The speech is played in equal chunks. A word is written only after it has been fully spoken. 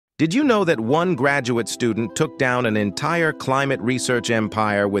Did you know that one graduate student took down an entire climate research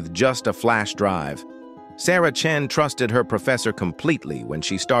empire with just a flash drive? Sarah Chen trusted her professor completely when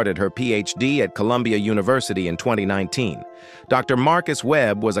she started her PhD at Columbia University in 2019. Dr. Marcus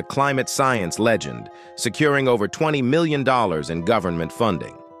Webb was a climate science legend, securing over $20 million in government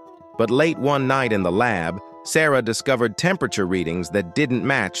funding. But late one night in the lab, Sarah discovered temperature readings that didn't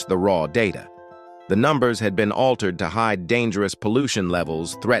match the raw data. The numbers had been altered to hide dangerous pollution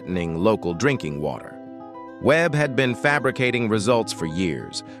levels threatening local drinking water. Webb had been fabricating results for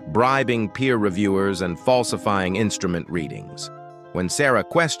years, bribing peer reviewers and falsifying instrument readings. When Sarah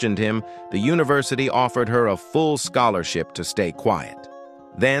questioned him, the university offered her a full scholarship to stay quiet.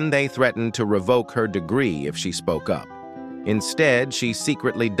 Then they threatened to revoke her degree if she spoke up. Instead, she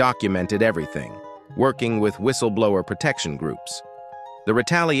secretly documented everything, working with whistleblower protection groups. The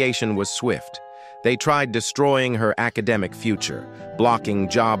retaliation was swift. They tried destroying her academic future, blocking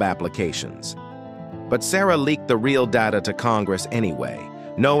job applications. But Sarah leaked the real data to Congress anyway,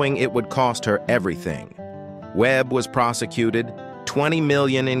 knowing it would cost her everything. Webb was prosecuted, $20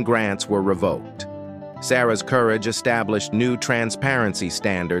 million in grants were revoked. Sarah's courage established new transparency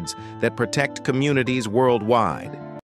standards that protect communities worldwide.